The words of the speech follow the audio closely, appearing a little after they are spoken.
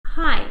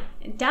Hi,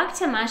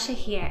 Dr. Masha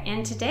here,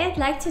 and today I'd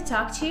like to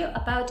talk to you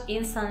about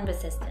insulin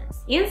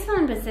resistance.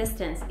 Insulin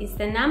resistance is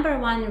the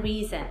 #1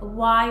 reason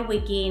why we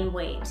gain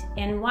weight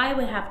and why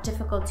we have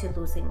difficulty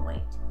losing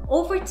weight.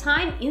 Over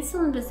time,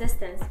 insulin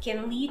resistance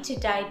can lead to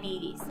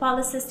diabetes,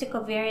 polycystic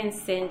ovarian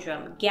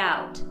syndrome,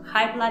 gout,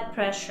 high blood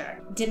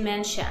pressure,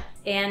 dementia,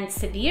 and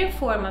severe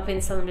form of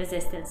insulin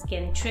resistance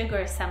can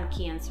trigger some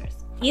cancers.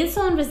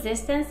 Insulin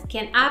resistance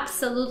can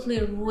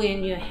absolutely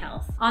ruin your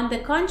health. On the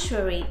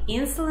contrary,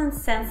 insulin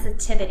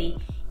sensitivity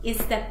is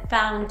the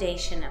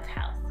foundation of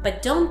health.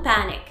 But don't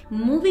panic.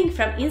 Moving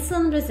from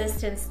insulin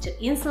resistance to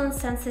insulin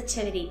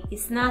sensitivity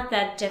is not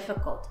that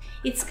difficult.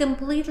 It's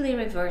completely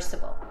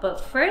reversible.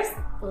 But first,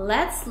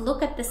 let's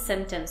look at the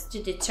symptoms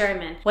to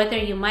determine whether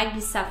you might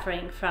be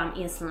suffering from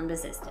insulin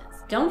resistance.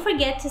 Don't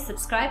forget to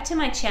subscribe to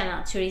my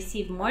channel to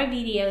receive more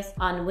videos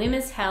on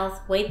women's health,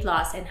 weight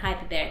loss, and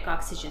hyperbaric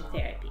oxygen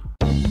therapy.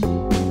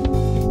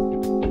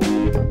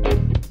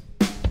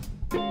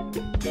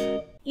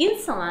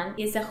 Insulin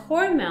is a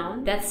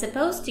hormone that's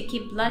supposed to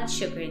keep blood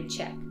sugar in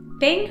check.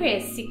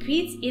 Pancreas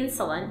secretes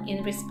insulin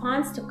in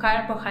response to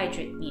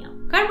carbohydrate meal.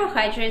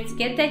 Carbohydrates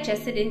get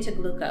digested into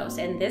glucose,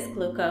 and this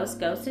glucose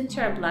goes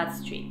into our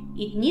bloodstream.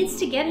 It needs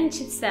to get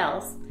into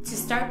cells to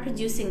start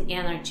producing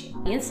energy.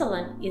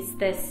 Insulin is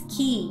this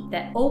key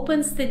that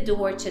opens the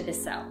door to the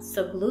cell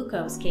so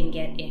glucose can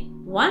get in.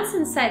 Once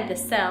inside the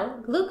cell,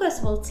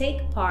 glucose will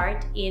take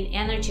part in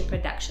energy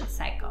production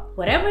cycle.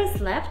 Whatever is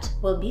left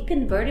will be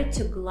converted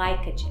to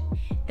glycogen.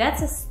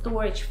 That's a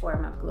storage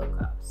form of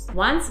glucose.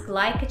 Once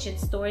glycogen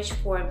storage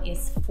form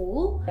is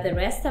full, the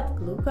rest of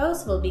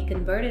glucose will be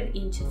converted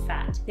into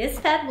fat. This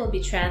fat will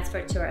be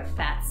transferred to our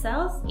fat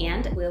cells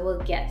and we will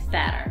get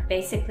fatter.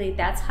 Basically,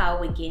 that's how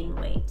we gain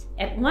weight.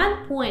 At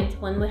one point,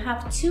 when we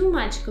have too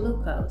much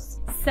glucose,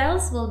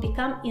 cells will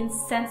become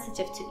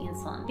insensitive to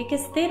insulin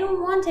because they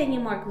don't want any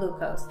more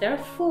glucose. They're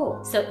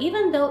full. So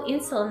even though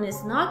insulin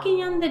is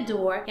knocking on the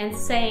door and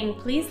saying,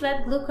 please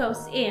let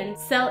glucose in,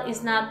 cell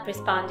is not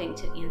responding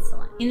to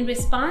insulin. In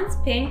response,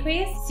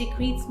 pancreas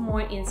secretes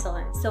more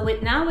insulin. So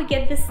now we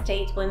get this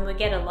state when we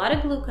get a lot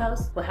of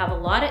glucose, we have a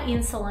lot of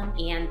insulin,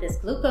 and this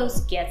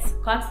glucose gets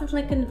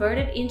constantly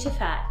converted into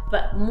fat.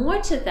 But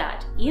more to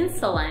that,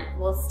 insulin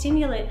will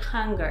stimulate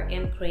hunger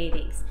and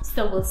cravings.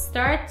 So we'll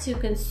start to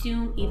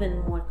consume even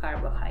more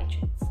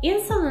carbohydrates.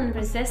 Insulin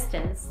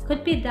resistance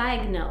could be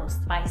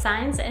diagnosed by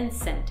signs and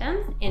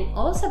symptoms and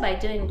also by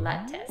doing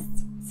blood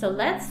tests. So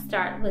let's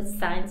start with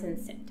signs and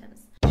symptoms.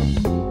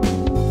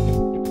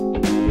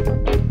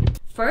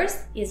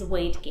 First is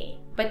weight gain,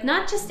 but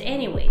not just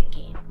any weight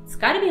gain. It's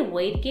got to be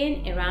weight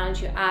gain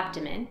around your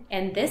abdomen,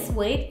 and this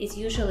weight is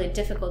usually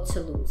difficult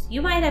to lose.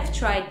 You might have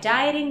tried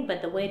dieting,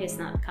 but the weight is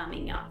not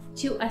coming off.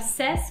 To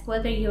assess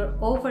whether you're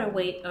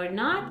overweight or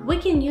not, we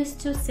can use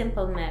two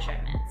simple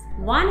measurements.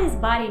 One is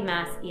body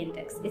mass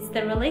index. It's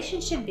the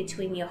relationship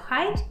between your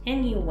height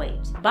and your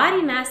weight.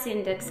 Body mass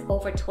index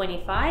over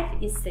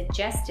 25 is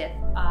suggestive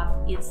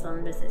of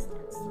insulin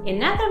resistance.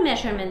 Another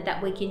measurement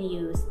that we can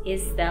use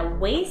is the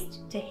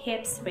waist to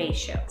hips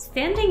ratio.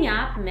 Standing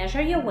up,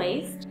 measure your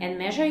waist and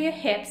measure your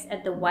hips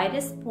at the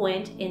widest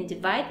point and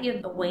divide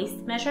your waist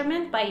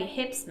measurement by your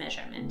hips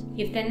measurement.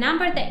 If the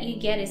number that you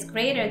get is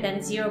greater than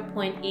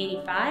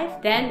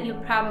 0.85, then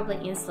you're probably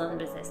insulin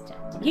resistant.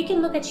 You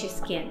can look at your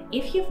skin.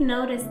 If you've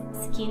noticed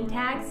skin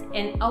tags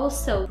and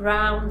also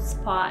brown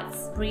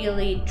spots,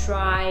 really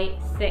dry,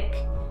 thick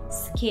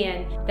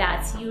skin,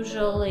 that's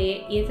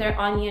usually either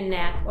on your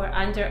neck or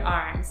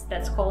underarms.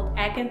 That's called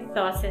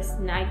acanthosis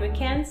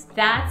nigricans.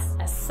 That's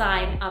a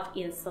sign of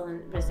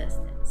insulin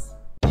resistance.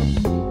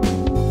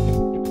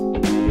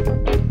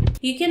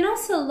 You can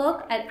also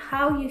look at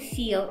how you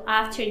feel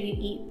after you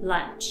eat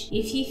lunch.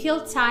 If you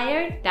feel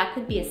tired, that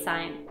could be a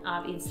sign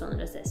of insulin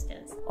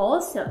resistance.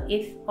 Also,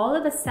 if all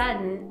of a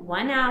sudden,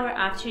 1 hour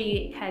after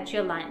you had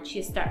your lunch,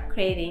 you start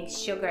craving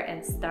sugar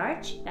and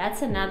starch,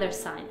 that's another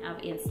sign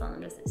of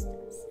insulin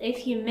resistance.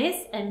 If you miss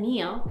a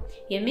meal,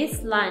 you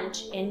miss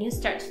lunch, and you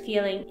start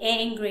feeling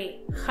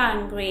angry,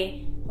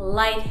 hungry,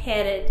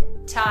 lightheaded,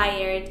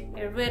 tired,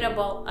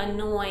 irritable,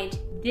 annoyed,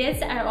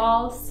 these are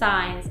all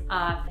signs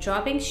of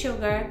dropping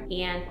sugar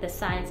and the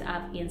signs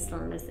of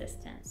insulin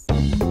resistance.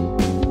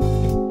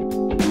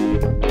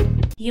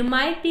 You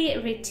might be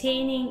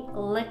retaining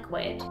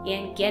liquid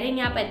and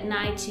getting up at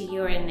night to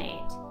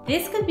urinate.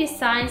 This could be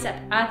signs of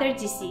other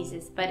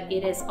diseases, but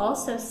it is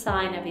also a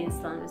sign of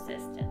insulin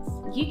resistance.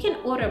 You can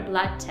order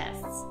blood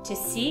tests to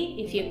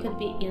see if you could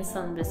be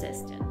insulin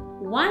resistant.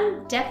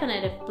 One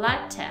definitive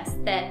blood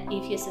test that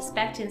if you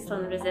suspect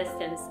insulin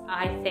resistance,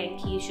 I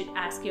think you should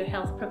ask your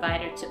health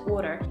provider to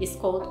order is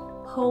called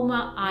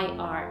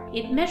HOMA-IR.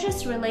 It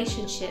measures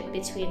relationship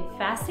between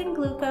fasting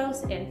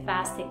glucose and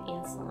fasting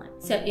insulin.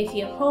 So if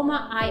your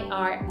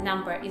HOMA-IR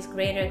number is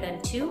greater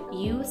than 2,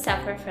 you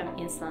suffer from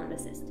insulin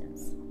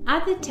resistance.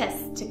 Other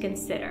tests to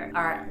consider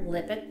are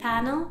lipid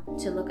panel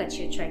to look at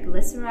your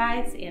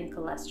triglycerides and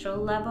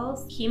cholesterol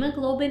levels,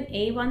 hemoglobin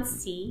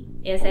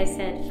A1C, as I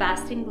said,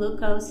 fasting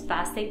glucose,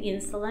 fasting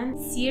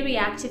insulin,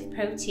 C-reactive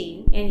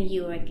protein, and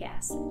uric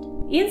acid.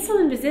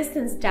 Insulin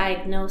resistance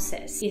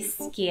diagnosis is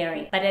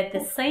scary, but at the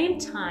same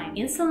time,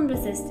 insulin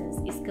resistance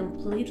is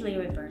completely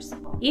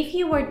reversible. If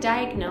you were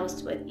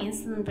diagnosed with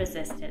insulin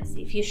resistance,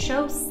 if you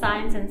show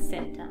signs and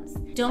symptoms,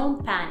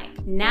 don't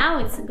panic. Now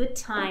it's a good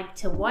time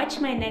to watch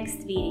my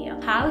next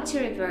video, how to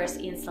reverse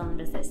insulin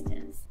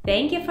resistance.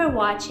 Thank you for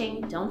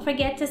watching. Don't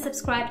forget to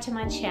subscribe to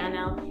my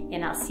channel,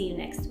 and I'll see you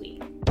next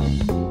week.